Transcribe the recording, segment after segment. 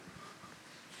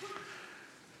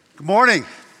Good morning.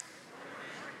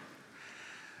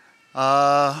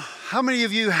 How many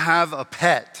of you have a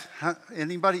pet?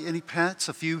 Anybody, any pets?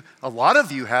 A lot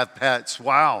of you have pets.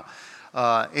 Wow.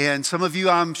 And some of you,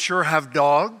 I'm sure, have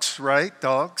dogs, right?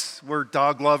 Dogs. We're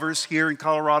dog lovers here in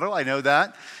Colorado. I know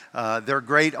that. They're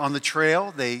great on the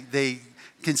trail. They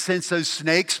can sense those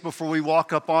snakes before we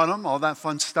walk up on them, all that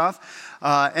fun stuff.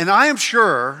 And I am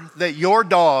sure that your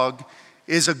dog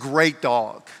is a great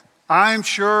dog. I'm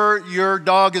sure your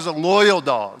dog is a loyal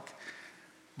dog.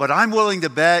 But I'm willing to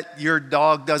bet your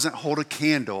dog doesn't hold a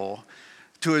candle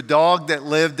to a dog that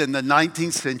lived in the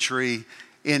 19th century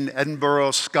in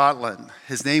Edinburgh, Scotland.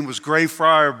 His name was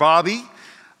Greyfriar Bobby.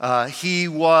 He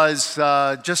was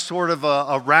just sort of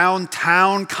a round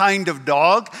town kind of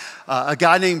dog. A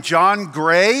guy named John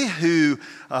Gray, who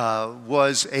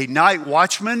was a night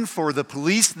watchman for the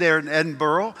police there in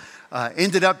Edinburgh,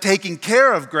 ended up taking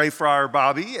care of Greyfriar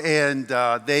Bobby, and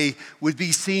they would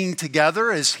be seen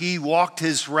together as he walked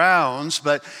his rounds.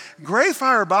 But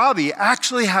Greyfriar Bobby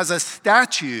actually has a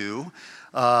statue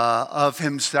of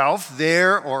himself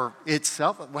there, or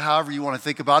itself, however you want to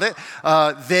think about it,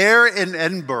 there in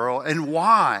Edinburgh. And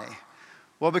why?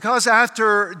 Well, because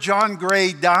after John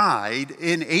Gray died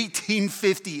in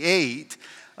 1858,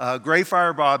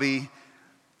 Greyfriar Bobby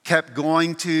kept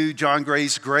going to John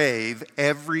Gray's grave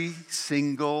every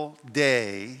single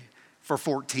day for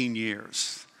 14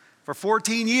 years. For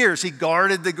 14 years, he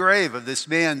guarded the grave of this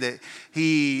man that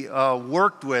he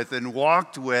worked with and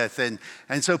walked with.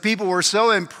 And so people were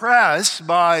so impressed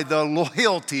by the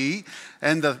loyalty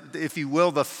and if you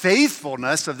will, the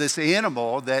faithfulness of this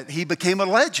animal that he became a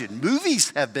legend.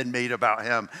 Movies have been made about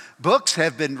him. Books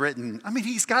have been written. I mean,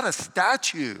 he's got a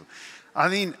statue. I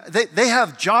mean, they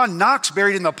have John Knox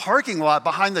buried in the parking lot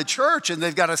behind the church, and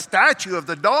they've got a statue of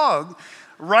the dog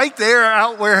right there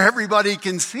out where everybody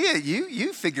can see it.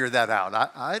 You figure that out.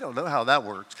 I don't know how that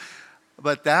works.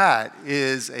 But that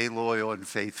is a loyal and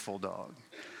faithful dog.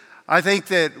 I think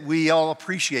that we all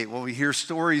appreciate when we hear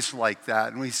stories like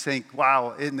that, and we think,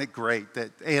 wow, isn't it great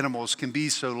that animals can be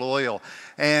so loyal?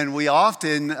 And we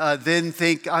often then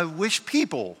think, I wish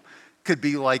people could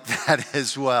be like that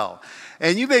as well.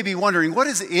 And you may be wondering, what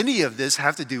does any of this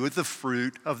have to do with the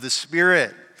fruit of the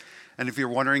Spirit? And if you're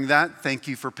wondering that, thank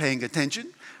you for paying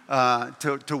attention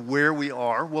to where we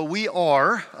are. Well, we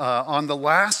are on the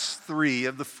last three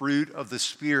of the fruit of the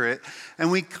Spirit. And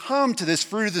we come to this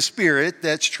fruit of the Spirit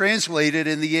that's translated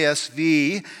in the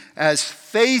ESV as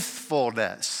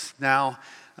faithfulness. Now,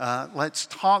 let's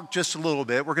talk just a little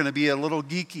bit. We're going to be a little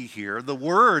geeky here. The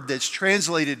word that's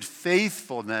translated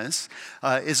faithfulness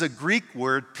is a Greek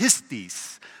word,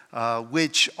 pistis,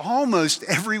 which almost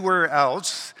everywhere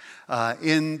else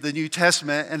in the New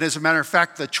Testament, and as a matter of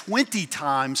fact, the 20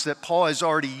 times that Paul has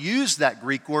already used that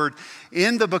Greek word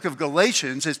in the book of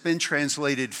Galatians, it's been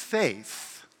translated faith.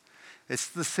 It's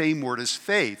the same word as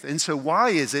faith. And so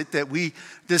why is it that we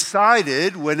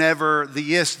decided whenever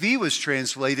the ESV was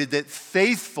translated that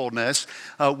faithfulness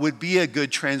would be a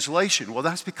good translation? Well,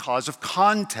 that's because of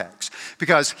context.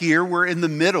 Because here we're in the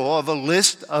middle of a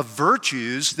list of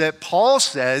virtues that Paul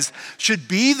says should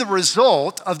be the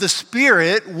result of the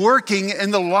Spirit working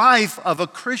in the life of a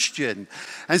Christian.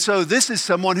 And so this is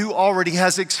someone who already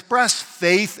has expressed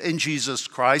faith in Jesus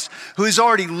Christ, who is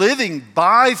already living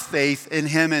by faith in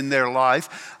Him in their life.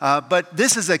 But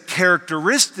this is a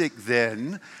characteristic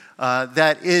then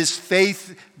that is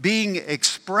faith being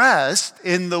expressed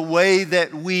in the way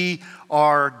that we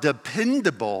are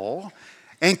dependable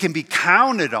and can be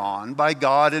counted on by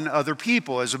God and other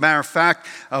people. As a matter of fact,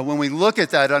 when we look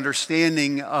at that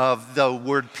understanding of the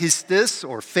word pistis,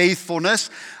 or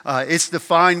faithfulness, it's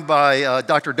defined by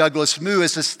Dr. Douglas Moo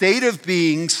as a state of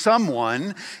being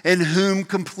someone in whom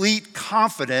complete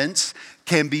confidence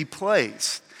can be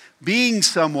placed. Being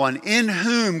someone in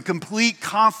whom complete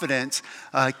confidence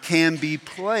can be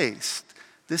placed.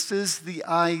 This is the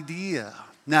idea.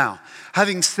 Now,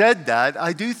 having said that,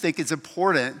 I do think it's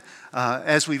important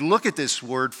as we look at this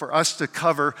word for us to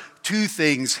cover two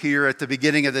things here at the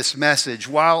beginning of this message.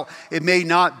 While it may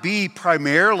not be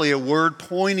primarily a word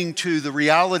pointing to the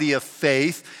reality of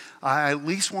faith, I at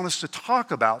least want us to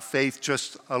talk about faith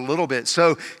just a little bit.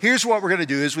 So here's what we're going to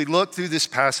do as we look through this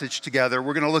passage together.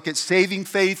 We're going to look at saving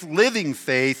faith, living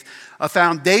faith, a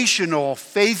foundational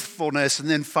faithfulness, and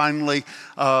then finally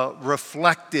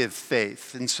reflective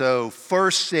faith. And so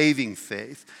first, saving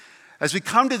faith. As we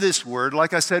come to this word,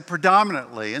 like I said,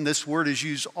 predominantly, and this word is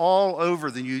used all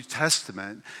over the New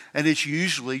Testament, and it's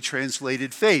usually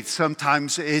translated faith.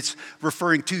 Sometimes it's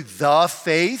referring to the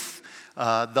faith,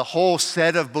 the whole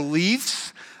set of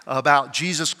beliefs about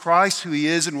Jesus Christ, who He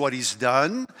is and what He's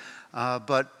done.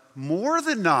 But more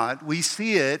than not, we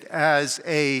see it as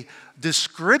a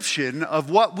description of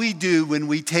what we do when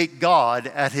we take God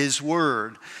at His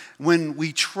word, when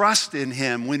we trust in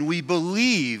Him, when we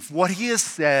believe what He has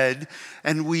said,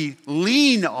 and we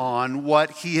lean on what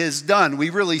He has done.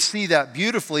 We really see that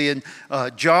beautifully in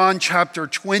John chapter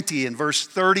 20 and verse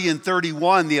 30 and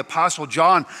 31. The Apostle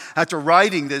John, after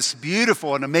writing this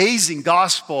beautiful and amazing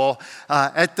gospel,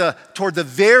 toward the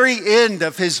very end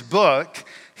of his book,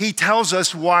 he tells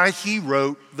us why he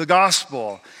wrote the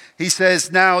gospel. He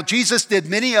says, "Now Jesus did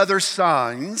many other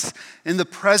signs in the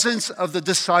presence of the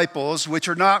disciples, which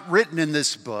are not written in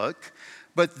this book,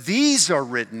 but these are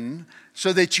written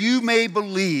so that you may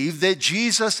believe that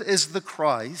Jesus is the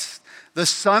Christ, the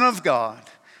Son of God,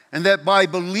 and that by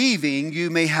believing you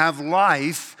may have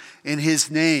life in His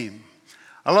name."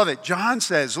 I love it. John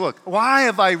says, look, why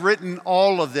have I written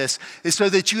all of this? Is so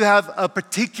that you have a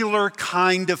particular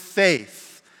kind of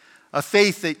faith, a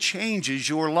faith that changes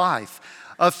your life,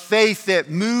 a faith that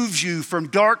moves you from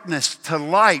darkness to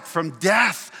light, from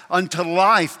death unto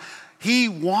life. He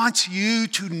wants you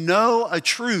to know a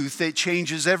truth that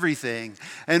changes everything.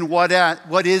 And what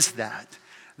is that?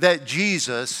 That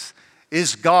Jesus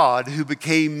is God who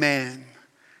became man.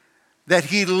 That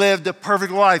He lived a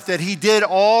perfect life, that He did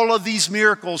all of these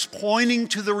miracles pointing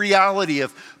to the reality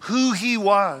of who He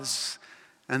was.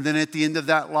 And then at the end of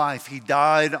that life, He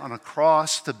died on a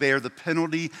cross to bear the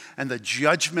penalty and the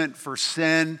judgment for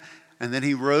sin. And then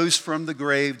He rose from the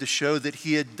grave to show that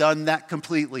He had done that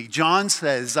completely. John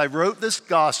says, I wrote this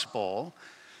gospel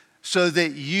so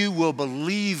that you will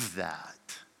believe that,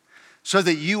 so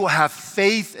that you will have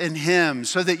faith in Him,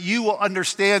 so that you will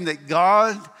understand that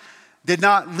God did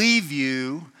not leave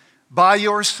you by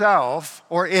yourself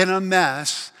or in a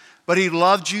mess, but He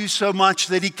loved you so much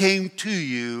that He came to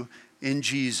you in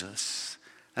Jesus.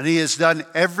 And He has done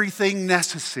everything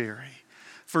necessary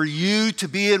for you to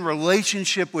be in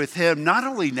relationship with Him, not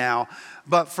only now,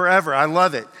 but forever. I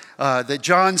love it that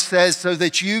John says, so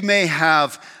that you may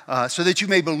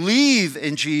believe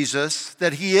in Jesus,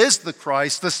 that He is the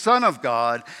Christ, the Son of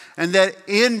God, and that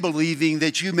in believing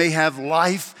that you may have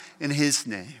life in His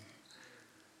name.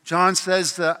 John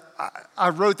says that I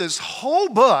wrote this whole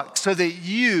book so that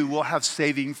you will have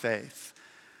saving faith,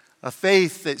 a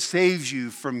faith that saves you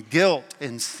from guilt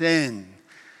and sin.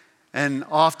 And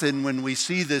often when we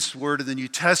see this word in the New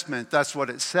Testament, that's what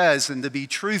it says. And to be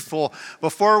truthful,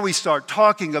 before we start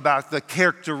talking about the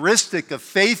characteristic of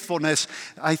faithfulness,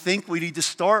 I think we need to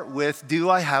start with, do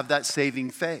I have that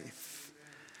saving faith?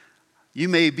 You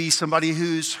may be somebody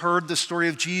who's heard the story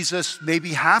of Jesus maybe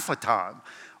half a time,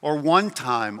 or one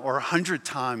time, or 100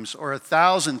 times, or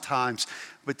 1,000 times.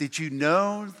 But did you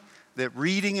know that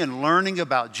reading and learning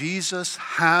about Jesus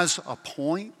has a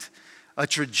point, a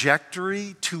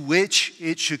trajectory to which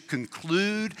it should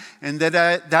conclude, and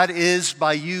that is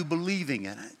by you believing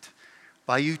in it,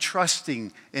 by you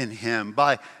trusting in Him,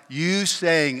 by you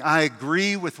saying, I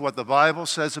agree with what the Bible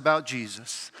says about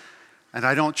Jesus, and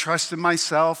I don't trust in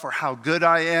myself or how good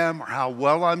I am or how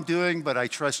well I'm doing, but I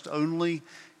trust only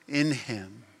in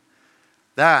Him.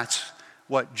 That's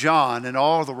what John and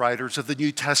all the writers of the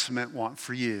New Testament want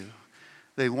for you.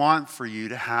 They want for you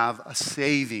to have a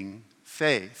saving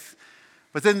faith.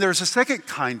 But then there's a second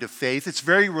kind of faith. It's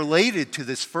very related to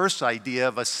this first idea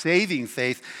of a saving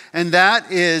faith, and that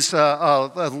is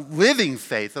a living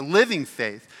faith, a living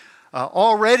faith.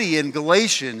 Already in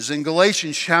Galatians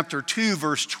chapter 2,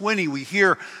 verse 20, we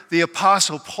hear the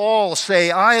Apostle Paul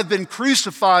say, I have been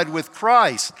crucified with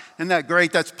Christ. Isn't that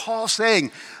great? That's Paul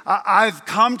saying, I've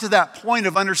come to that point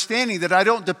of understanding that I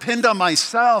don't depend on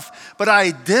myself, but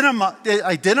I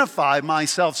identify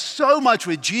myself so much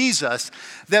with Jesus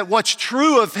that what's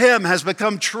true of Him has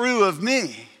become true of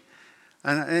me.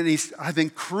 And I've been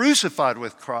crucified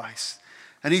with Christ.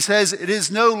 And he says, it is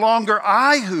no longer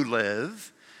I who live,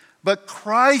 but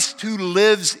Christ who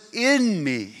lives in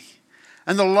me.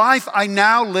 And the life I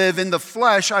now live in the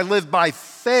flesh, I live by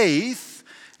faith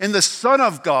in the Son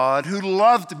of God who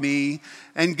loved me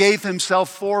and gave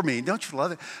Himself for me. Don't you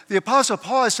love it? The Apostle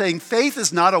Paul is saying faith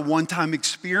is not a one-time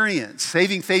experience.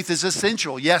 Saving faith is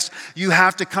essential. Yes, you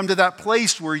have to come to that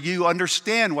place where you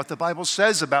understand what the Bible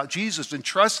says about Jesus and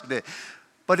trust in it.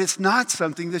 But it's not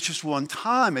something that's just one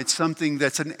time. It's something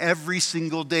that's an every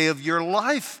single day of your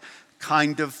life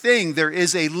kind of thing. There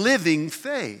is a living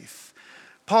faith.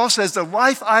 Paul says, the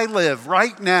life I live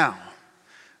right now,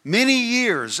 many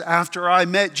years after I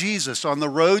met Jesus on the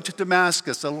road to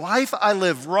Damascus, the life I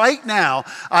live right now,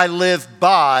 I live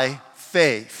by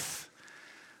faith.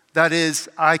 That is,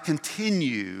 I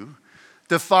continue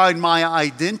to find my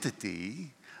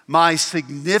identity, my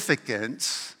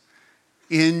significance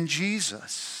in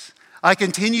Jesus. I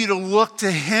continue to look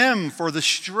to him for the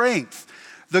strength,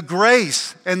 the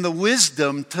grace, and the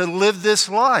wisdom to live this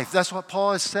life. That's what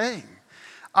Paul is saying.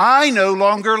 I no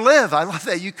longer live. I love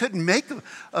that. You couldn't make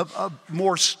a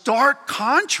more stark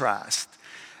contrast.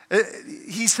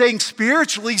 He's saying,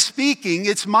 spiritually speaking,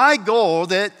 it's my goal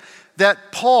that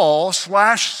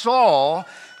Paul/Saul,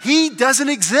 he doesn't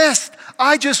exist.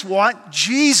 I just want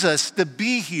Jesus to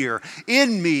be here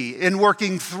in me and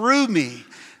working through me.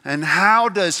 And how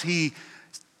does he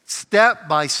step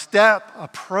by step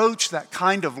approach that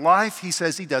kind of life? He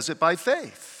says he does it by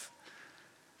faith.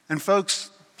 And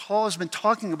folks, Paul has been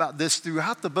talking about this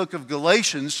throughout the book of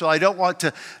Galatians, so I don't want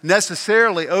to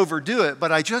necessarily overdo it,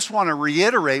 but I just want to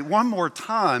reiterate one more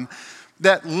time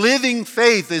that living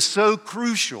faith is so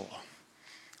crucial,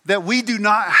 that we do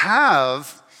not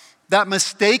have that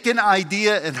mistaken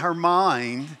idea in our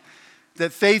mind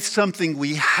that faith's something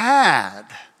we had.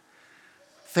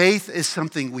 Faith is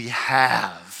something we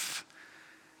have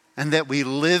and that we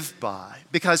live by.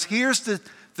 Because here's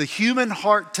the human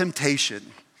heart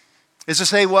temptation, is to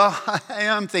say, well, I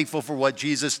am thankful for what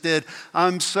Jesus did.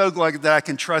 I'm so glad that I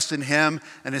can trust in him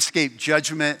and escape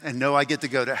judgment and know I get to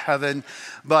go to heaven.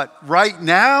 But right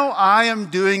now, I am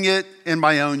doing it in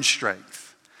my own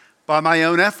strength, by my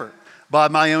own effort, by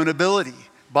my own ability,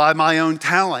 by my own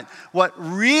talent. What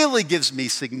really gives me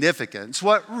significance,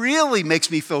 what really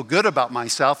makes me feel good about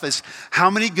myself is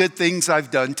how many good things I've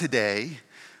done today,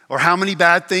 or how many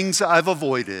bad things I've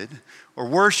avoided, or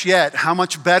worse yet, how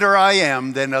much better I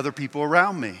am than other people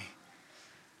around me.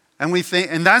 And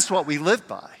that's what we live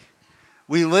by.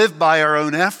 We live by our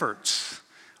own efforts,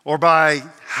 or by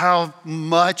how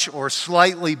much or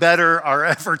slightly better our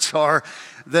efforts are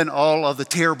than all of the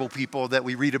terrible people that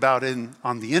we read about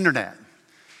on the internet.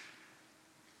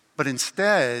 But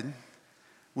instead,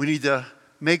 we need to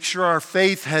make sure our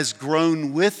faith has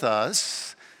grown with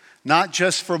us, not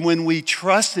just from when we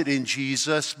trusted in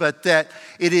Jesus, but that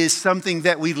it is something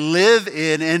that we live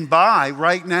in and by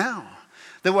right now.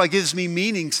 That what gives me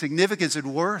meaning, significance,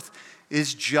 and worth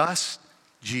is just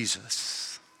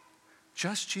Jesus.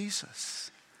 Just Jesus.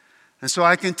 And so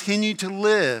I continue to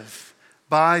live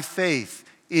by faith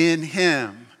in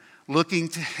him, looking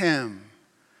to him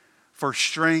for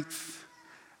strength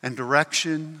and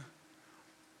direction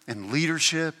and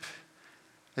leadership.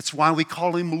 It's why we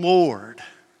call him Lord,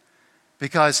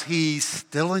 because he's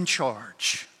still in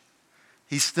charge.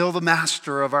 He's still the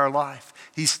master of our life.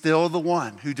 He's still the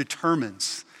one who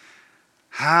determines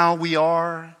how we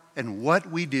are and what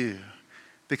we do,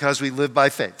 because we live by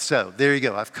faith. So there you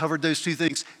go. I've covered those two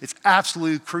things. It's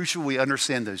absolutely crucial we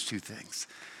understand those two things.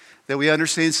 That we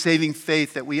understand saving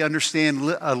faith, that we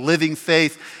understand a living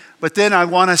faith. But then I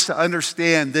want us to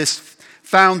understand this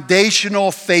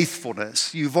foundational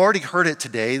faithfulness. You've already heard it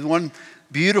today. One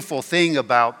beautiful thing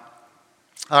about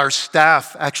our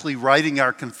staff actually writing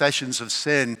our confessions of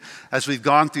sin as we've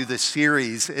gone through this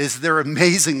series is they're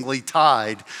amazingly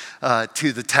tied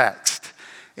to the text.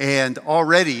 And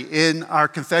already in our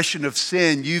confession of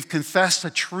sin, you've confessed a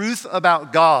truth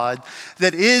about God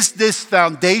that is this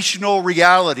foundational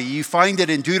reality. You find it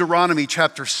in Deuteronomy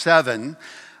chapter 7.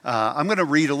 I'm going to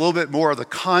read a little bit more of the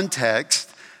context.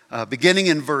 Beginning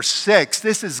in verse 6,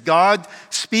 this is God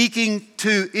speaking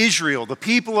to Israel, the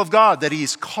people of God, that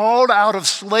he's called out of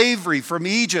slavery from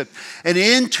Egypt and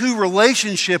into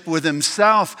relationship with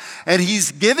himself. And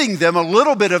he's giving them a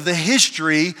little bit of the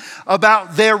history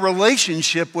about their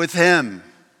relationship with him.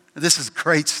 This is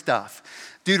great stuff.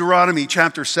 Deuteronomy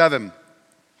chapter 7,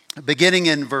 beginning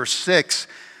in verse 6,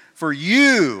 "For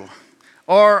you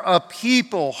are a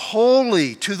people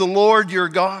holy to the Lord your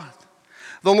God.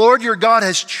 The Lord your God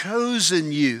has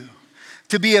chosen you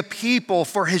to be a people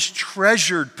for his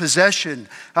treasured possession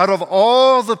out of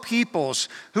all the peoples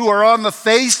who are on the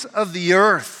face of the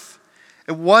earth.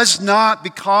 It was not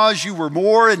because you were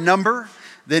more in number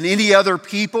than any other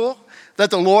people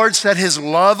that the Lord set his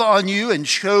love on you and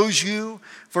chose you,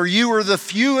 for you were the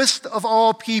fewest of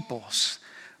all peoples.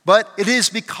 But it is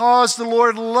because the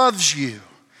Lord loves you."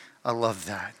 I love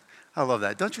that. I love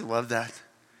that. Don't you love that?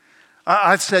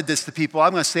 I've said this to people. I'm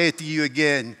going to say it to you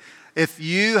again. If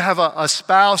you have a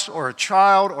spouse or a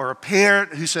child or a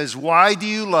parent who says, "Why do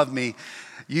you love me?"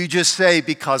 you just say,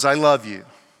 "Because I love you."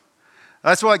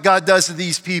 That's what God does to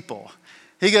these people.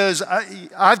 He goes,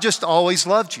 I've just always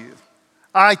loved you.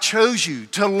 I chose you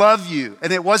to love you.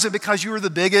 And it wasn't because you were the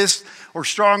biggest or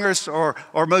strongest or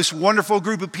most wonderful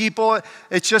group of people.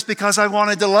 It's just because I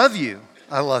wanted to love you.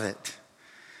 I love it.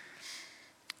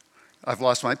 I've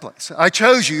lost my place. I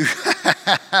chose you.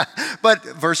 But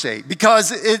verse 8,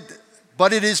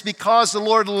 but it is because the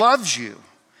Lord loves you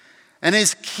and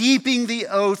is keeping the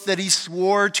oath that he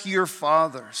swore to your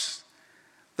fathers,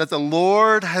 that the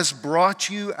Lord has brought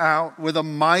you out with a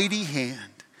mighty hand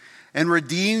and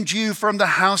redeemed you from the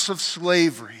house of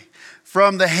slavery,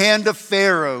 from the hand of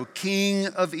Pharaoh, king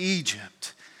of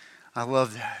Egypt. I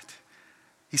love that.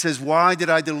 He says, why did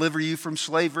I deliver you from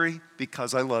slavery?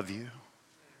 Because I love you.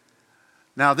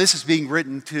 Now, this is being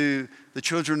written to the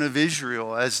children of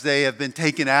Israel as they have been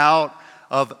taken out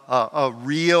of a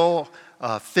real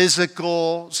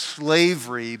physical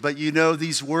slavery. But you know,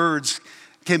 these words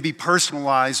can be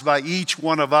personalized by each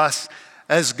one of us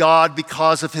as God,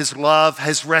 because of his love,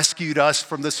 has rescued us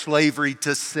from the slavery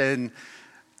to sin,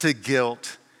 to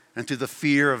guilt, and to the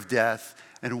fear of death.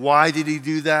 And why did he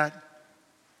do that?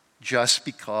 Just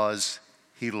because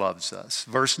he loves us.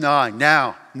 Verse 9,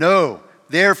 now, know,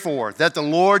 therefore, that the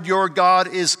Lord your God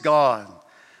is God,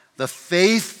 the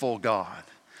faithful God,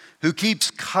 who keeps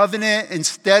covenant and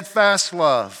steadfast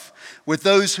love with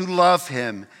those who love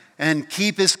him and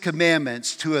keep his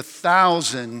commandments to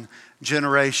 1,000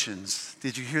 generations.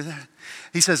 Did you hear that?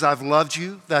 He says, I've loved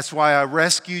you. That's why I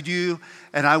rescued you.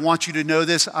 And I want you to know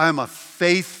this. I'm a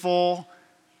faithful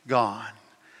God.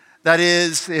 That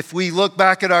is, if we look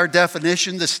back at our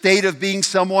definition, the state of being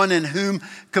someone in whom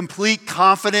complete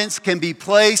confidence can be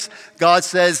placed, God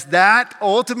says that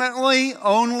ultimately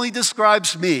only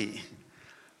describes me.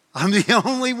 I'm the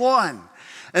only one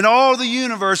in all the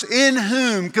universe in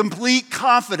whom complete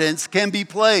confidence can be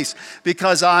placed,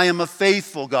 because I am a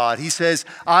faithful God. He says,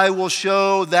 I will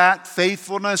show that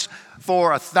faithfulness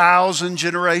for 1,000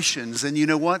 generations. And you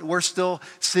know what? We're still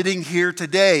sitting here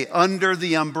today under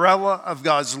the umbrella of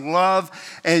God's love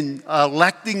and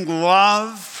electing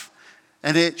love,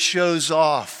 and it shows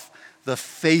off the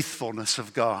faithfulness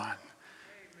of God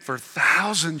for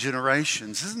 1,000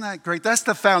 generations. Isn't that great? That's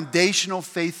the foundational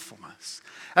faithfulness.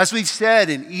 As we've said,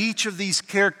 in each of these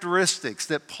characteristics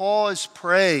that Paul is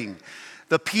praying,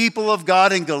 the people of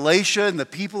God in Galatia and the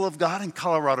people of God in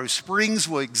Colorado Springs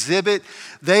will exhibit.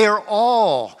 They are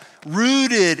all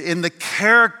rooted in the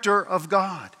character of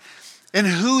God and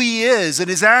who he is and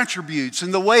his attributes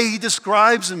and the way he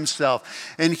describes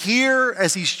himself. And here,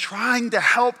 as he's trying to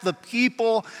help the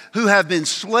people who have been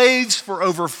slaves for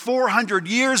over 400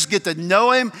 years get to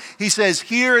know him, he says,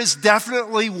 here is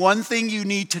definitely one thing you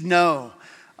need to know.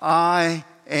 I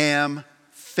am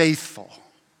faithful.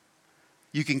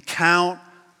 You can count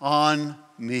on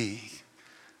me.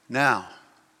 Now,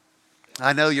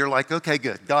 I know you're like, okay,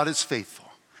 good. God is faithful.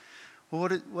 Well,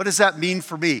 what does that mean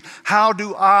for me? How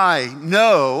do I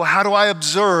know, how do I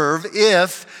observe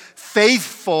if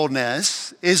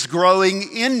faithfulness is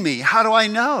growing in me? How do I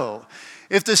know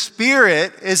if the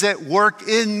Spirit is at work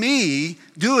in me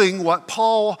doing what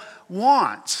Paul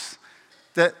wants?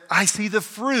 That I see the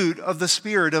fruit of the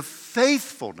Spirit of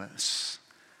faithfulness.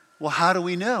 Well, how do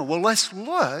we know? Well, let's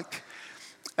look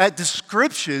at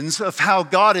descriptions of how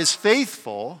God is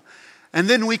faithful, and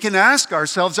then we can ask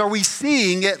ourselves, are we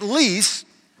seeing at least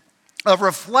a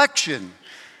reflection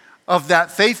of that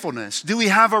faithfulness? Do we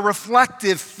have a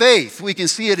reflective faith? We can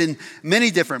see it in many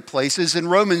different places. In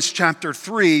Romans chapter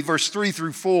 3, verse 3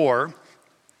 through 4,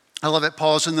 I love it.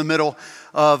 Paul's in the middle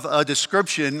of a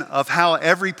description of how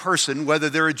every person, whether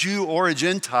they're a Jew or a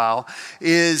Gentile,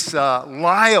 is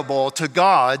liable to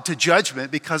God, to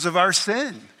judgment because of our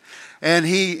sin. And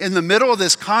he, in the middle of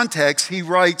this context, he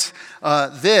writes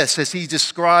this as he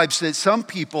describes that some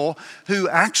people who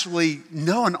actually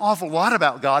know an awful lot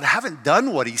about God haven't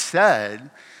done what he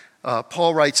said.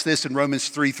 Paul writes this in Romans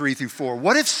 3, 3 through 4.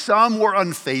 What if some were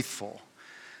unfaithful?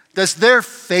 Does their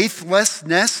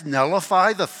faithlessness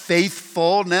nullify the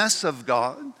faithfulness of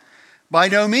God? By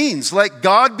no means. Let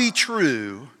God be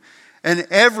true, and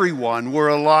everyone were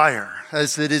a liar,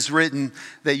 as it is written,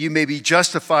 that you may be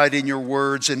justified in your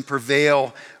words and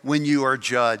prevail when you are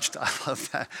judged. I love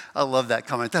that. I love that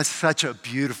comment. That's such a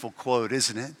beautiful quote,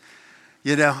 isn't it?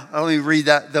 You know, let me read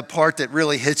that, the part that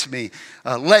really hits me.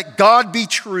 Let God be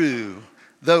true,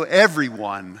 though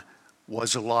everyone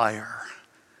was a liar.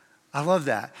 I love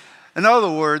that. In other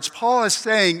words, Paul is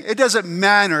saying it doesn't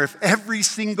matter if every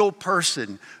single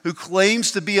person who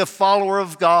claims to be a follower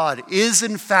of God is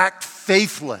in fact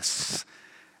faithless.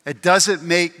 It doesn't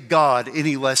make God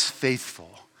any less faithful.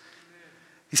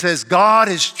 He says God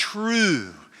is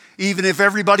true, even if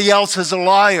everybody else is a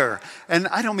liar. And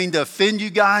I don't mean to offend you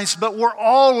guys, but we're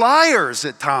all liars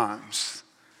at times.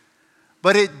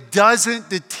 But it doesn't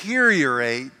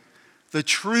deteriorate the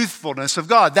truthfulness of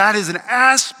God. That is an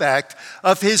aspect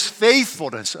of his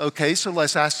faithfulness. Okay, so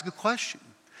let's ask a question.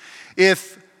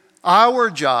 If our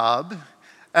job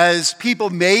as people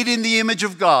made in the image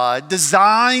of God,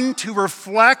 designed to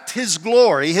reflect his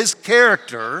glory, his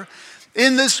character,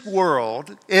 in this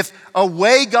world, if a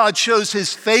way God shows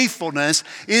his faithfulness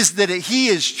is that he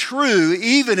is true,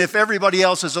 even if everybody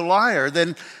else is a liar,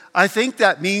 then I think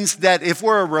that means that if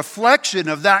we're a reflection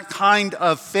of that kind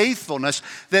of faithfulness,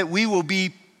 that we will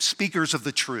be speakers of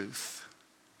the truth.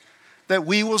 That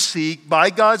we will seek, by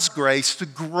God's grace, to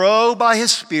grow by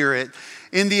his Spirit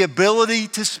in the ability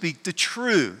to speak the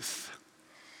truth.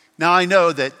 Now, I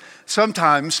know that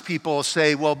sometimes people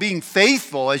say, well, being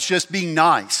faithful is just being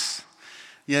nice.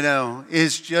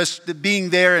 Is just being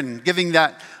there and giving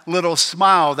that little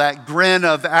smile, that grin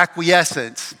of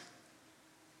acquiescence.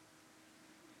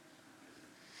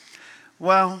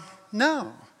 Well,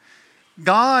 no.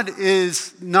 God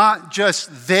is not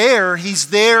just there, he's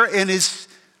there and is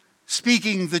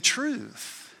speaking the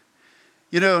truth.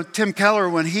 Tim Keller,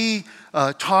 when he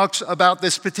talks about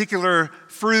this particular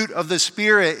fruit of the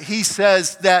Spirit, he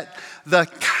says that the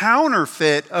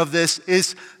counterfeit of this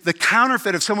is the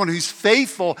counterfeit of someone who's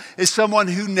faithful is someone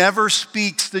who never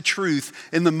speaks the truth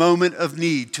in the moment of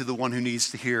need to the one who needs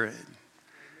to hear it.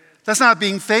 That's not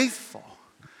being faithful.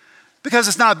 Because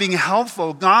it's not being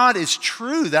helpful. God is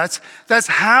true. That's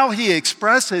how he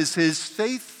expresses his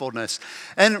faithfulness.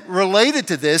 And related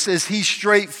to this is he's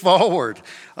straightforward.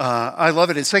 I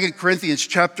love it. In 2 Corinthians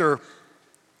chapter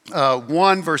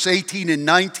 1, verse 18 and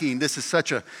 19, this is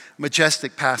such a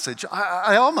majestic passage.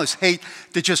 I almost hate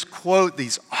to just quote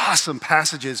these awesome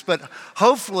passages, but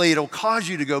hopefully it'll cause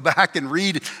you to go back and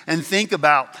read and think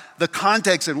about the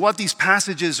context and what these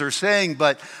passages are saying.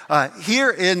 But here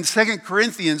in 2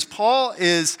 Corinthians, Paul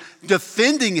is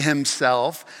defending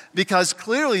himself because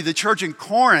clearly the church in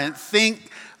Corinth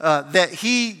think that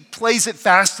he plays it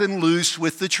fast and loose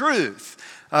with the truth.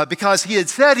 Because he had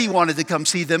said he wanted to come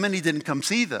see them and he didn't come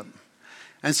see them.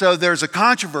 And so there's a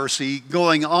controversy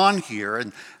going on here.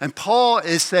 And Paul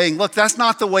is saying, look, that's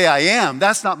not the way I am.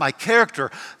 That's not my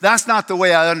character. That's not the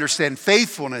way I understand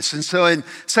faithfulness. And so in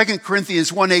 2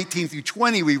 Corinthians 1:18 through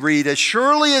 20, we read, as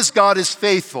surely as God is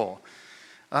faithful.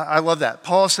 I love that.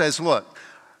 Paul says, look,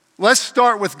 let's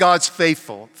start with God's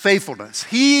faithfulness.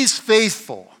 He's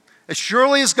faithful. As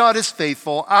surely as God is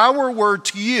faithful, our word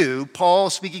to you, Paul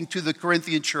speaking to the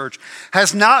Corinthian church,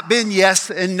 has not been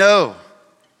yes and no.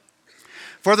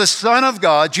 For the Son of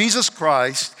God, Jesus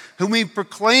Christ, whom we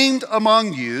proclaimed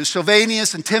among you,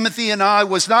 Silvanus and Timothy and I,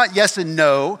 was not yes and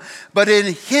no, but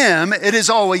in him it is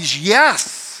always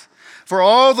yes. For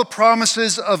all the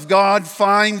promises of God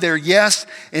find their yes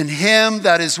in him.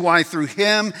 That is why through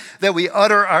him that we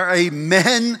utter our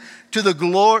amen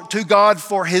to God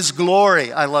for his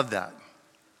glory. I love that.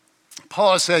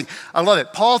 Paul is saying, I love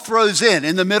it. Paul throws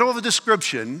in the middle of a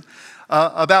description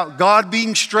about God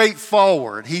being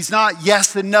straightforward. He's not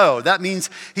yes and no. That means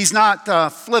he's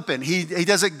not flippant. He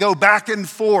doesn't go back and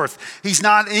forth. He's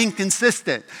not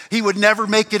inconsistent. He would never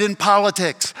make it in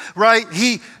politics, right?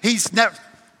 He's never.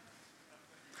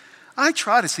 I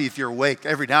try to see if you're awake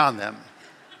every now and then.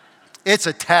 It's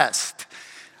a test.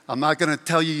 I'm not going to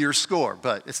tell you your score,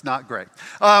 but it's not great.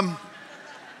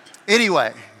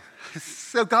 Anyway,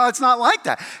 so God's not like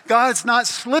that. God's not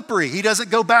slippery. He doesn't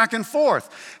go back and forth.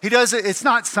 It's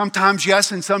not sometimes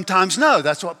yes and sometimes no.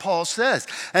 That's what Paul says.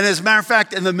 And as a matter of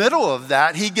fact, in the middle of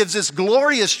that, he gives this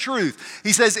glorious truth.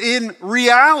 He says, in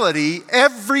reality,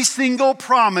 every single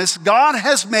promise God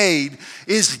has made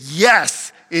is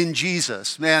yes in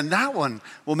Jesus. Man, that one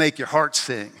will make your heart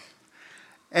sing.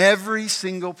 Every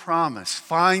single promise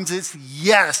finds its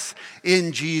yes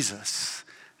in Jesus.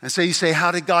 And so you say,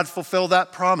 how did God fulfill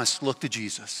that promise? Look to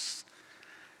Jesus.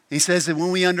 He says that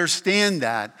when we understand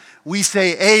that, we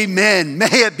say, amen, may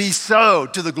it be so,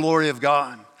 to the glory of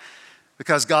God.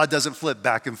 Because God doesn't flip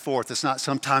back and forth. It's not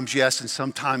sometimes yes and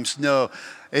sometimes no.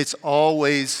 It's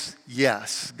always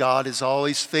yes. God is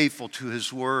always faithful to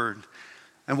his word.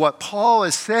 And what Paul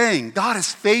is saying, God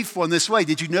is faithful in this way.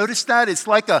 Did you notice that? It's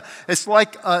like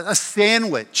a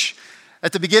sandwich.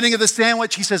 At the beginning of the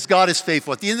sandwich, he says God is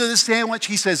faithful. At the end of the sandwich,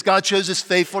 he says God shows his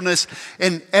faithfulness,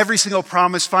 and every single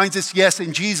promise finds its yes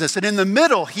in Jesus. And in the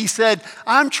middle, he said,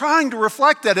 I'm trying to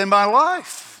reflect that in my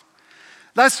life.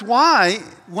 That's why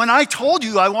when I told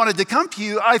you I wanted to come to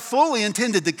you, I fully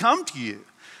intended to come to you.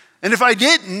 And if I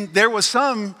didn't, there was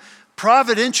some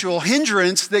providential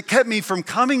hindrance that kept me from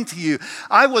coming to you.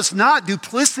 I was not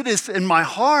duplicitous in my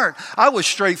heart. I was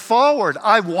straightforward.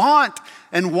 I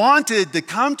wanted to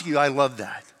come to you. I love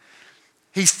that.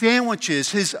 He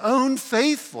sandwiches his own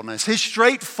faithfulness, his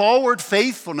straightforward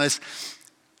faithfulness,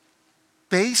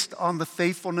 based on the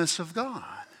faithfulness of God.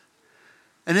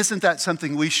 And isn't that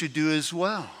something we should do as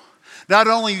well? Not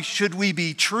only should we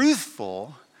be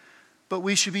truthful, but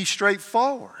we should be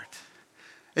straightforward.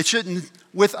 It shouldn't,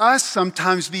 with us,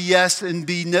 sometimes be yes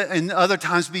and other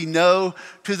times be no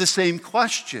to the same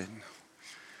question.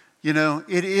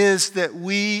 It is that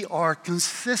we are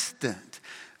consistent,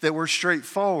 that we're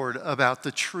straightforward about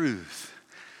the truth.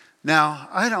 Now,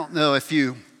 I don't know if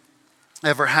you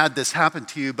ever had this happen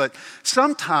to you, but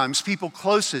sometimes people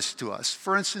closest to us,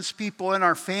 for instance, people in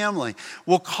our family,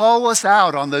 will call us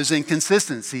out on those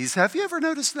inconsistencies. Have you ever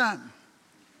noticed that?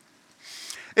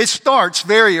 It starts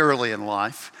very early in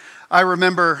life. I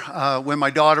remember when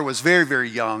my daughter was very, very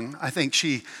young. I think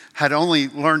she had only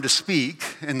learned to speak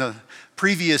in the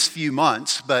previous few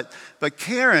months, but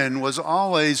Karen was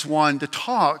always one to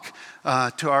talk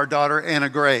to our daughter Anna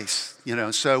Grace.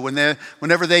 So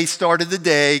whenever they started the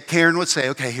day, Karen would say,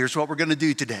 "Okay, here's what we're going to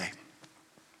do today."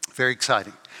 Very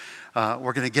exciting.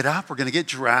 We're going to get up. We're going to get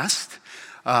dressed.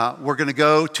 We're going to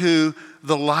go to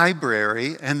the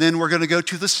library, and then we're going to go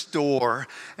to the store,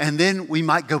 and then we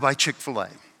might go by Chick-fil-A.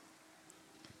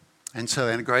 And so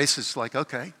Anna Grace is like,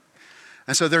 "Okay."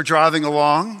 And so they're driving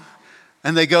along,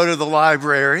 and they go to the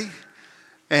library,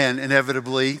 and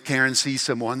inevitably Karen sees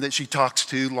someone that she talks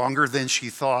to longer than she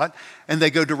thought, and they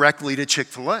go directly to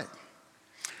Chick-fil-A.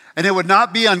 And it would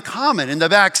not be uncommon in the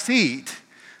back seat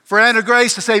for Anna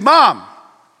Grace to say, Mom,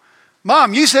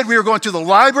 you said we were going to the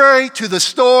library, to the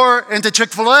store, and to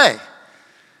Chick-fil-A.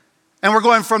 And we're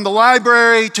going from the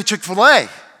library to Chick-fil-A.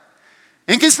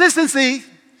 Inconsistency.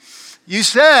 You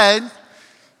said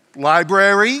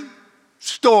library,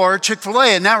 store,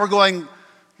 Chick-fil-A, and now we're going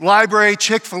library,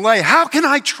 Chick-fil-A. How can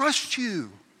I trust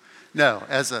you? No,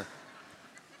 as a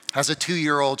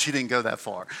 2-year-old, she didn't go that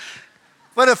far.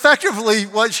 But effectively,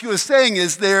 what she was saying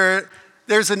is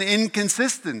there's an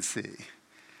inconsistency.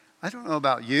 I don't know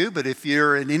about you, but if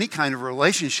you're in any kind of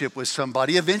relationship with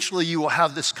somebody, eventually you will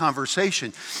have this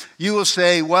conversation. You will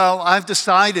say, well, I've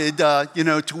decided,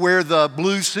 to wear the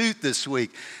blue suit this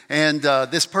week. And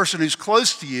this person who's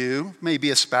close to you,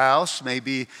 maybe a spouse,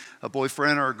 maybe a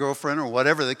boyfriend or a girlfriend or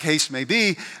whatever the case may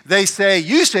be, they say,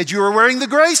 you said you were wearing the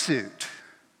gray suit.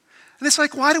 And it's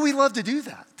like, why do we love to do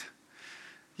that?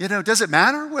 Does it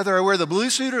matter whether I wear the blue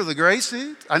suit or the gray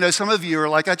suit? I know some of you are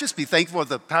like, I'd just be thankful if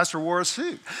the pastor wore a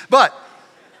suit. But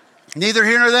neither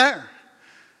here nor there.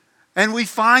 And we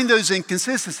find those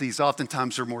inconsistencies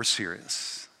oftentimes are more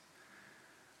serious.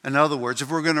 In other words,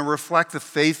 if we're going to reflect the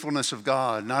faithfulness of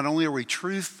God, not only are we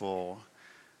truthful,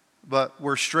 but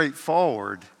we're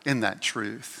straightforward in that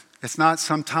truth. It's not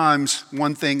sometimes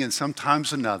one thing and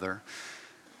sometimes another,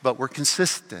 but we're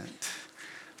consistent.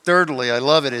 Thirdly, I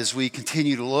love it as we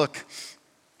continue to look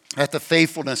at the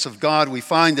faithfulness of God, we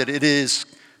find that it is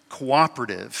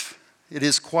cooperative. It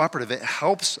is cooperative. It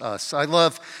helps us. I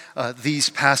love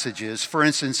these passages. For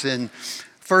instance, in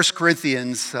 1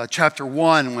 Corinthians chapter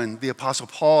 1, when the Apostle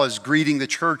Paul is greeting the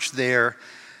church there,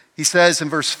 he says in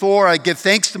verse 4, I give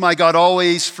thanks to my God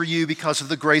always for you because of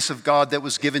the grace of God that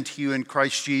was given to you in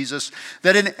Christ Jesus,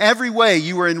 that in every way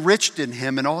you were enriched in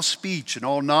him in all speech and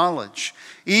all knowledge,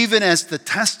 even as the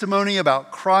testimony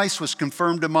about Christ was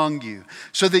confirmed among you,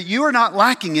 so that you are not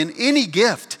lacking in any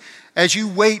gift as you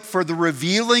wait for the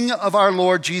revealing of our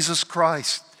Lord Jesus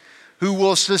Christ, who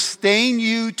will sustain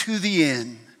you to the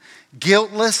end,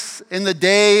 guiltless in the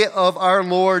day of our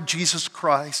Lord Jesus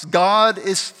Christ. God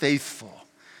is faithful,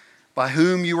 by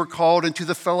whom you were called into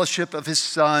the fellowship of his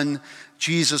Son,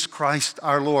 Jesus Christ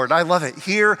our Lord. I love it.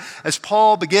 Here, as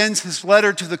Paul begins his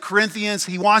letter to the Corinthians,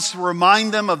 he wants to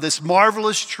remind them of this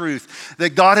marvelous truth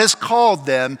that God has called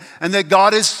them and that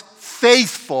God is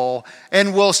faithful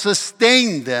and will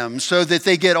sustain them so that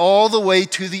they get all the way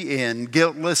to the end,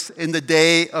 guiltless in the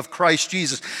day of Christ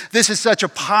Jesus. This is such a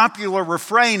popular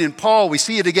refrain in Paul. We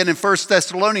see it again in 1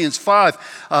 Thessalonians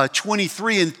 5,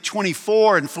 23 and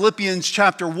 24, and Philippians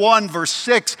chapter 1, verse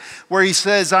 6, where he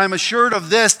says, I am assured of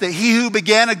this, that he who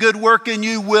began a good work in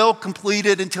you will complete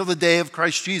it until the day of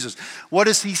Christ Jesus. What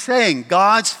is he saying?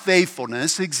 God's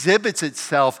faithfulness exhibits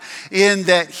itself in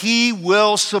that he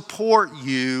will support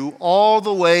you all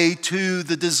the way to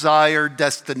the desired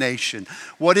destination.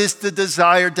 What is the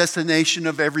desired destination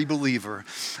of every believer?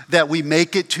 That we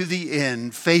make it to the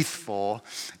end faithful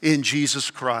in Jesus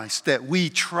Christ, that we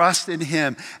trust in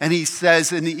him. And he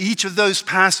says in each of those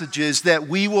passages that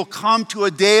we will come to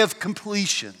a day of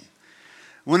completion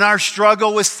when our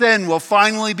struggle with sin will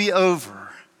finally be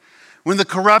over, when the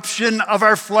corruption of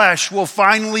our flesh will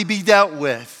finally be dealt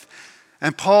with.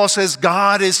 And Paul says,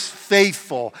 God is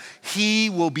faithful.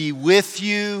 He will be with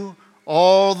you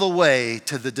all the way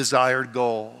to the desired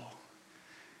goal.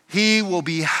 He will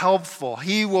be helpful.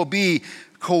 He will be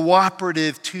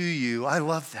cooperative to you. I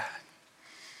love that.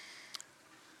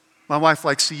 My wife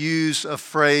likes to use a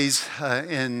phrase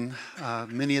in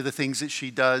many of the things that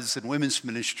she does in women's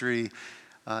ministry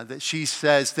that she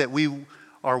says that we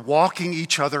are walking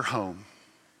each other home.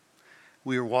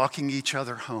 We are walking each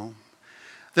other home.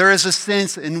 There is a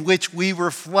sense in which we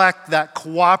reflect that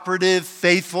cooperative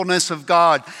faithfulness of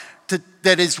God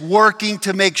that is working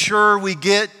to make sure we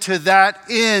get to that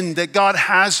end that God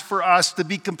has for us to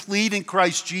be complete in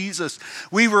Christ Jesus.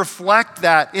 We reflect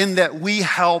that in that we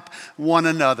help one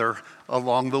another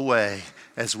along the way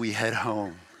as we head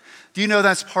home. Do you know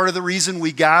that's part of the reason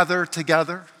we gather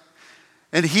together?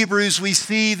 In Hebrews, we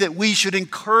see that we should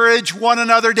encourage one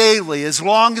another daily, as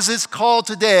long as it's called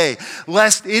today,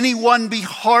 lest anyone be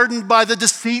hardened by the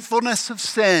deceitfulness of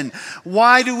sin.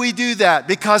 Why do we do that?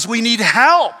 Because we need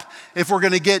help if we're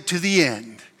going to get to the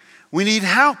end. We need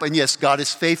help. And yes, God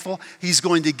is faithful. He's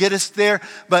going to get us there.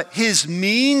 But his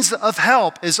means of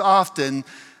help is often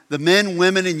the men,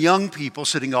 women, and young people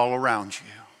sitting all around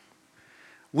you.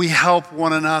 We help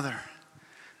one another.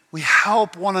 We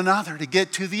help one another to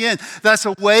get to the end. That's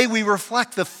a way we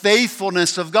reflect the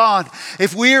faithfulness of God.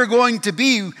 If we are going to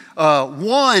be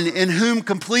one in whom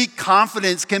complete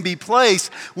confidence can be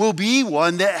placed, we'll be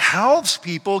one that helps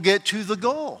people get to the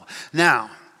goal.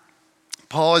 Now,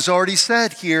 Paul has already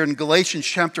said here in Galatians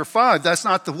chapter 5, that's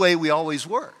not the way we always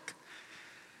work.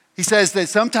 He says that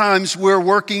sometimes we're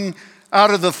working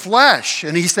out of the flesh,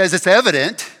 and he says it's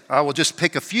evident. I will just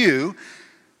pick a few.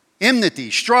 Enmity,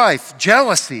 strife,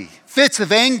 jealousy, fits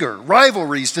of anger,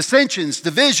 rivalries, dissensions,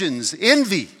 divisions,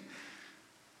 envy.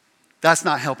 That's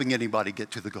not helping anybody get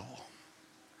to the goal.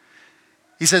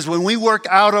 He says when we work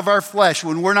out of our flesh,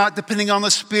 when we're not depending on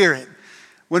the Spirit,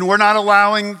 when we're not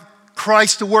allowing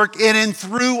Christ to work in and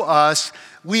through us,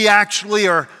 we actually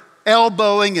are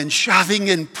elbowing and shoving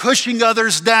and pushing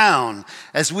others down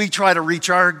as we try to reach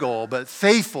our goal. But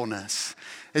faithfulness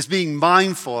is being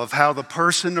mindful of how the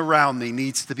person around me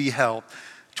needs to be helped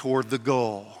toward the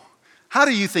goal. How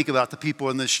do you think about the people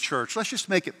in this church? Let's just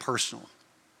make it personal.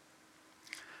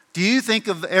 Do you think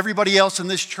of everybody else in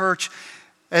this church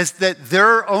as that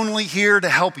they're only here to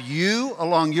help you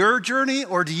along your journey,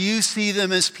 or do you see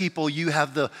them as people you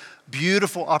have the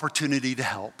beautiful opportunity to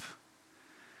help?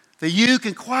 That you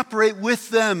can cooperate with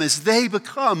them as they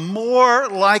become more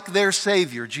like their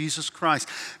Savior, Jesus Christ.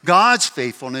 God's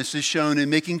faithfulness is shown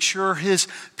in making sure his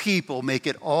people make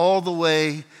it all the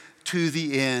way to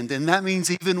the end. And that means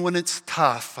even when it's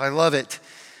tough. I love it.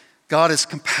 God is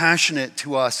compassionate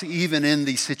to us even in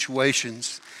these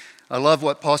situations. I love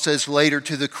what Paul says later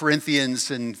to the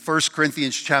Corinthians in 1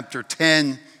 Corinthians chapter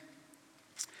 10.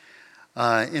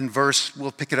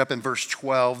 We'll pick it up in verse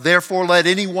 12. Therefore, let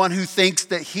anyone who thinks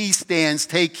that he stands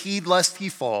take heed lest he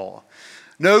fall.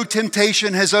 No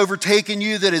temptation has overtaken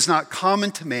you that is not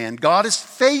common to man. God is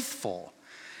faithful,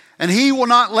 and he will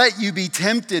not let you be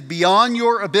tempted beyond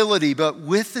your ability, but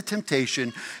with the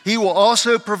temptation, he will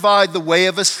also provide the way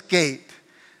of escape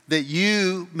that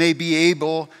you may be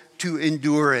able to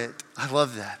endure it. I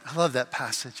love that. I love that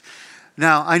passage.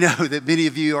 Now, I know that many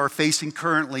of you are facing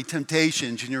currently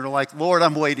temptations, and you're like, Lord,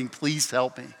 I'm waiting, please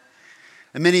help me.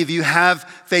 And many of you have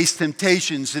faced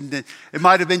temptations, and it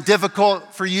might have been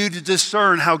difficult for you to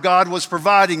discern how God was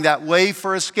providing that way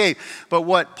for escape. But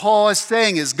what Paul is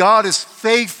saying is God is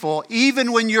faithful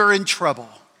even when you're in trouble.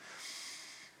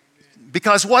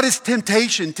 Because what is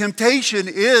temptation? Temptation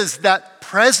is that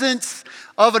presence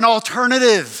of an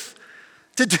alternative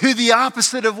to do the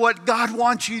opposite of what God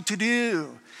wants you to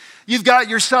do. You've got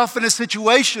yourself in a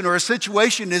situation, or a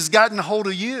situation has gotten a hold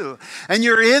of you, and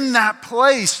you're in that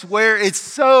place where it's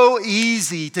so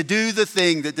easy to do the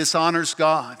thing that dishonors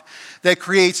God, that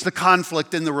creates the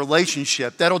conflict in the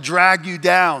relationship, that'll drag you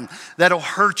down, that'll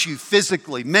hurt you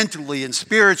physically, mentally, and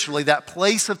spiritually, that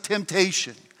place of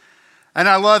temptation. And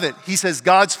I love it. He says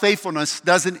God's faithfulness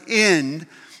doesn't end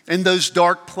in those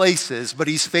dark places, but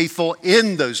he's faithful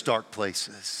in those dark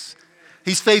places.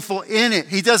 He's faithful in it.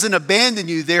 He doesn't abandon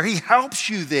you there. He helps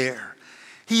you there.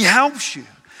 He helps you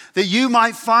that you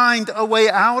might find a way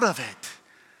out of it.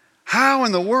 How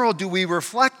in the world do we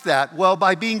reflect that? Well,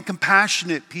 by being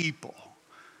compassionate people.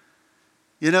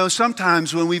 You know,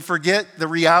 sometimes when we forget the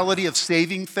reality of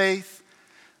saving faith,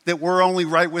 that we're only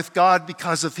right with God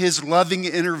because of his loving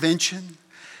intervention,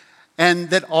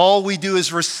 and that all we do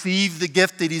is receive the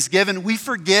gift that he's given, we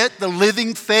forget the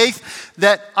living faith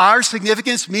that our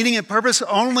significance, meaning, and purpose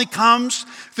only comes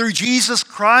through Jesus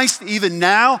Christ even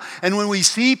now. And when we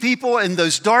see people in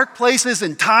those dark places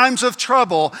in times of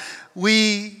trouble,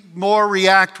 we more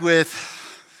react with,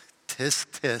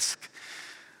 tisk, tisk,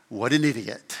 what an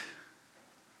idiot.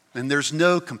 And there's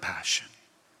no compassion.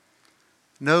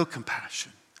 No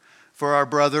compassion. for our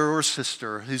brother or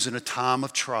sister who's in a time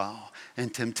of trial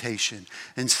and temptation.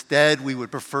 Instead, we would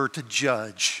prefer to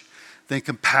judge than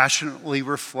compassionately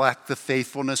reflect the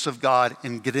faithfulness of God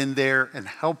and get in there and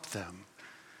help them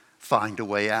find a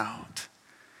way out.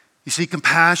 You see,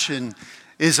 compassion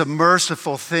is a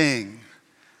merciful thing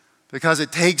because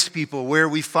it takes people where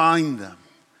we find them.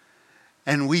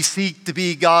 And we seek to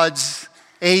be God's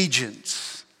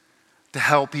agents to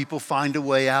help people find a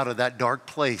way out of that dark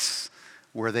place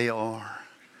where they are.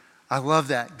 I love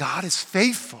that. God is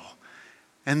faithful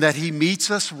and that He meets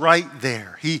us right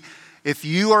there. If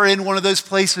you are in one of those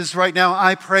places right now,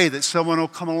 I pray that someone will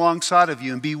come alongside of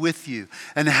you and be with you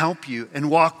and help you and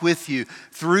walk with you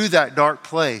through that dark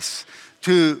place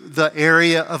to the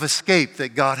area of escape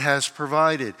that God has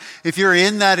provided. If you're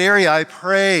in that area, I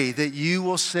pray that you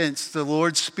will sense the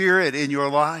Lord's Spirit in your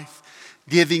life,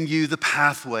 giving you the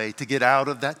pathway to get out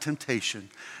of that temptation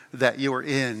that you're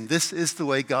in. This is the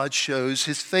way God shows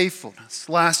His faithfulness.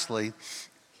 Lastly,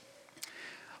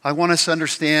 I want us to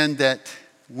understand that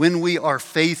when we are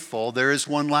faithful, there is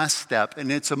one last step, and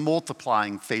it's a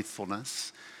multiplying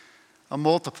faithfulness. A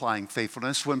multiplying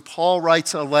faithfulness. When Paul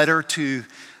writes a letter to,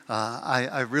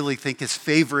 I really think his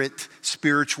favorite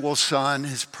spiritual son,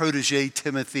 his protege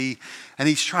Timothy, and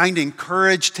he's trying to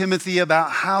encourage Timothy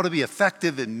about how to be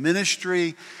effective in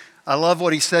ministry. I love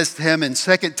what he says to him in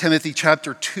 2 Timothy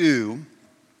chapter 2,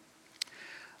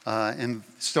 and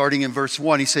starting in verse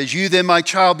 1. He says, "You then, my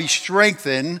child, be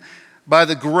strengthened by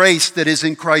the grace that is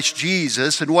in Christ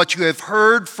Jesus, and what you have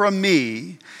heard from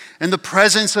me in the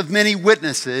presence of many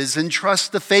witnesses,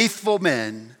 entrust to faithful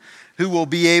men who will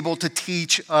be able to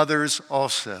teach others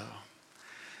also."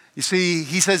 You see,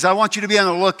 he says, I want you to be on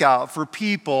the lookout for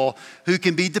people who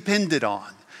can be depended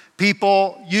on.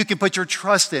 People you can put your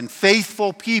trust in.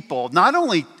 Faithful people, not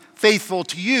only faithful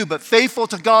to you, but faithful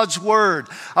to God's word.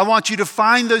 I want you to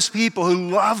find those people who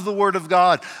love the word of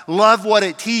God, love what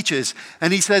it teaches.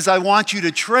 And he says, I want you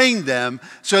to train them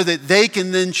so that they can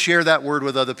then share that word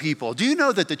with other people. Do you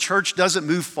know that the church doesn't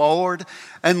move forward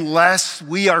unless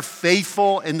we are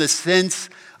faithful in the sense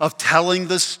of telling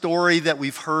the story that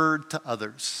we've heard to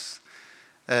others?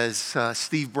 As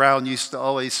Steve Brown used to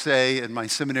always say in my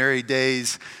seminary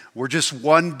days, we're just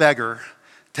one beggar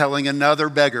telling another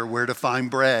beggar where to find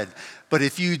bread. But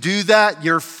if you do that,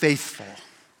 you're faithful.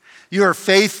 You are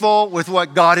faithful with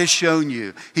what God has shown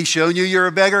you. He's shown you you're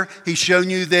a beggar. He's shown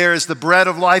you there is the bread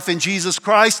of life in Jesus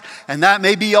Christ. And that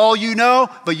may be all you know,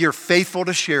 but you're faithful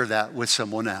to share that with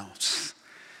someone else.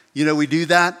 You know, we do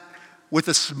that with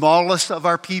the smallest of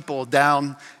our people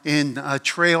down in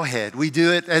Trailhead. We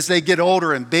do it as they get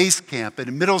older in base camp and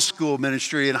in middle school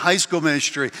ministry and high school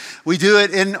ministry. We do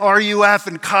it in RUF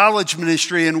and college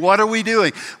ministry. And what are we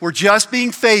doing? We're just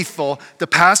being faithful to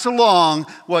pass along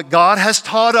what God has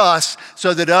taught us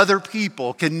so that other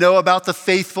people can know about the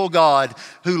faithful God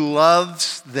who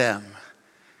loves them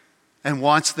and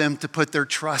wants them to put their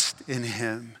trust in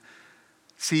Him.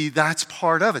 See, that's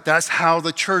part of it. That's how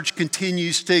the church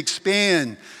continues to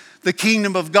expand. The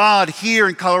kingdom of God here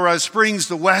in Colorado Springs,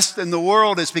 the West, and the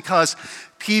world is because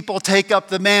people take up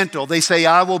the mantle. They say,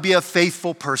 I will be a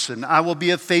faithful person. I will be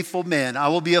a faithful man. I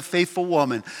will be a faithful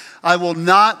woman. I will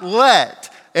not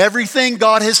let everything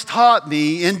God has taught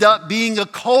me end up being a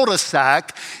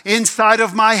cul-de-sac inside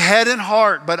of my head and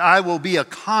heart, but I will be a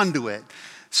conduit,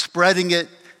 spreading it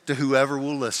to whoever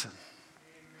will listen.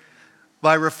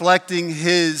 By reflecting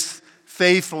His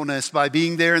faithfulness, by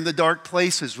being there in the dark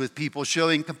places with people,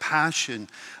 showing compassion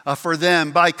for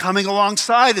them, by coming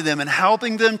alongside of them and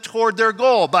helping them toward their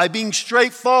goal, by being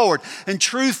straightforward and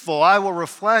truthful, I will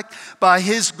reflect by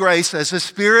His grace as the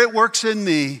Spirit works in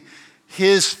me,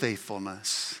 His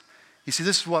faithfulness. You see,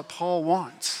 this is what Paul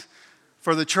wants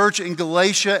for the church in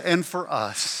Galatia and for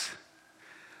us.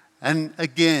 And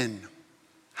again,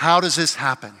 how does this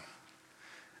happen?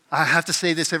 I have to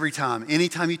say this every time.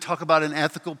 Anytime you talk about an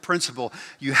ethical principle,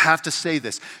 you have to say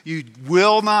this. You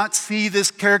will not see this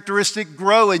characteristic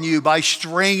grow in you by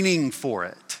straining for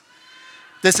it.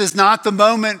 This is not the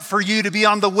moment for you to be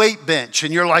on the weight bench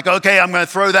and you're like, okay, I'm going to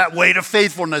throw that weight of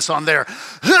faithfulness on there.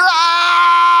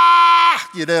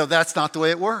 You know, that's not the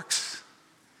way it works.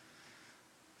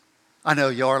 I know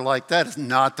y'all are like, that is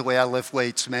not the way I lift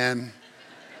weights, man.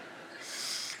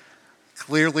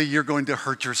 Clearly, you're going to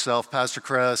hurt yourself, Pastor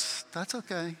Chris. That's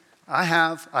okay.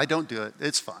 I don't do it.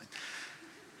 It's fine.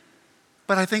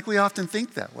 But I think we often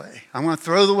think that way. I'm going to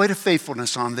throw the weight of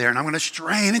faithfulness on there, and I'm going to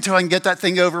strain until I can get that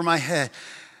thing over my head.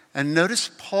 And notice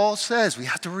Paul says, we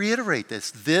have to reiterate this.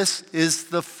 This is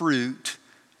the fruit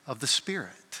of the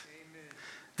Spirit. Amen.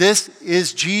 This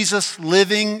is Jesus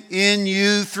living in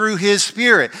you through his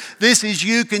Spirit. This is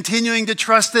you continuing to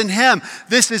trust in him.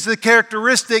 This is the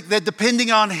characteristic that,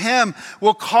 depending on him,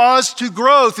 will cause to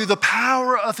grow through the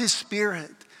power of his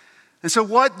Spirit. And so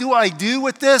what do I do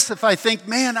with this? If I think,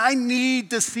 man, I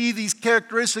need to see these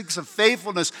characteristics of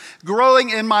faithfulness growing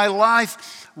in my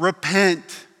life,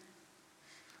 repent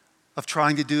of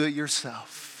trying to do it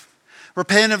yourself.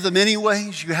 Repent of the many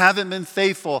ways you haven't been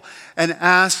faithful and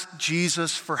ask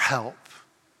Jesus for help.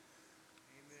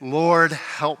 Amen. Lord,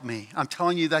 help me. I'm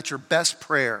telling you, that's your best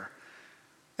prayer.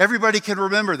 Everybody can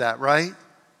remember that, right?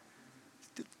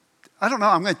 I don't know.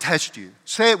 I'm going to test you.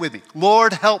 Say it with me.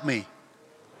 Lord, help me.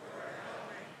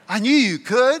 I knew you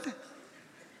could.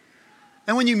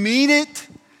 And when you mean it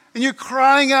and you're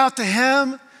crying out to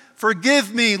him,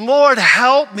 forgive me, Lord,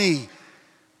 help me.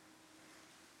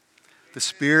 The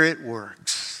Spirit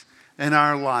works in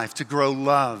our life to grow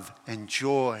love and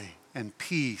joy and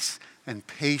peace and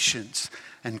patience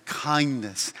and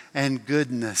kindness and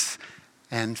goodness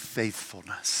and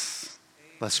faithfulness.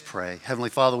 Let's pray. Heavenly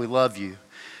Father, we love you.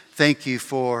 Thank you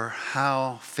for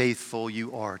how faithful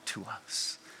you are to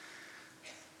us.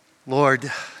 Lord,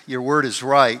 your word is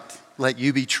right. Let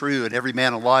you be true and every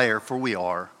man a liar, for we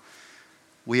are.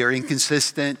 We are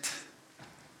inconsistent.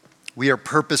 We are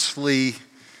purposefully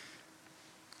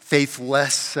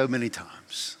faithless so many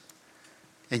times.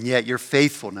 And yet your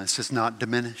faithfulness is not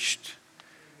diminished.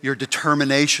 Your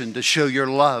determination to show your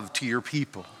love to your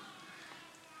people.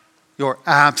 Your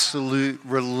absolute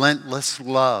relentless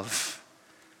love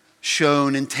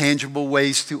shown in tangible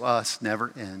ways to us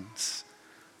never ends.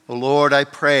 Oh Lord, I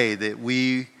pray that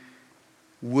we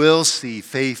will see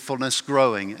faithfulness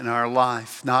growing in our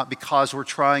life, not because we're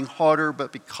trying harder,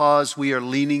 but because we are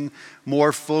leaning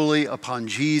more fully upon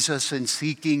Jesus and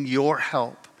seeking your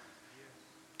help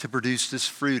to produce this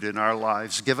fruit in our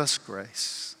lives. Give us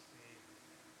grace.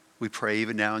 We pray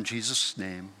even now in Jesus'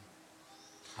 name.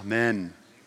 Amen.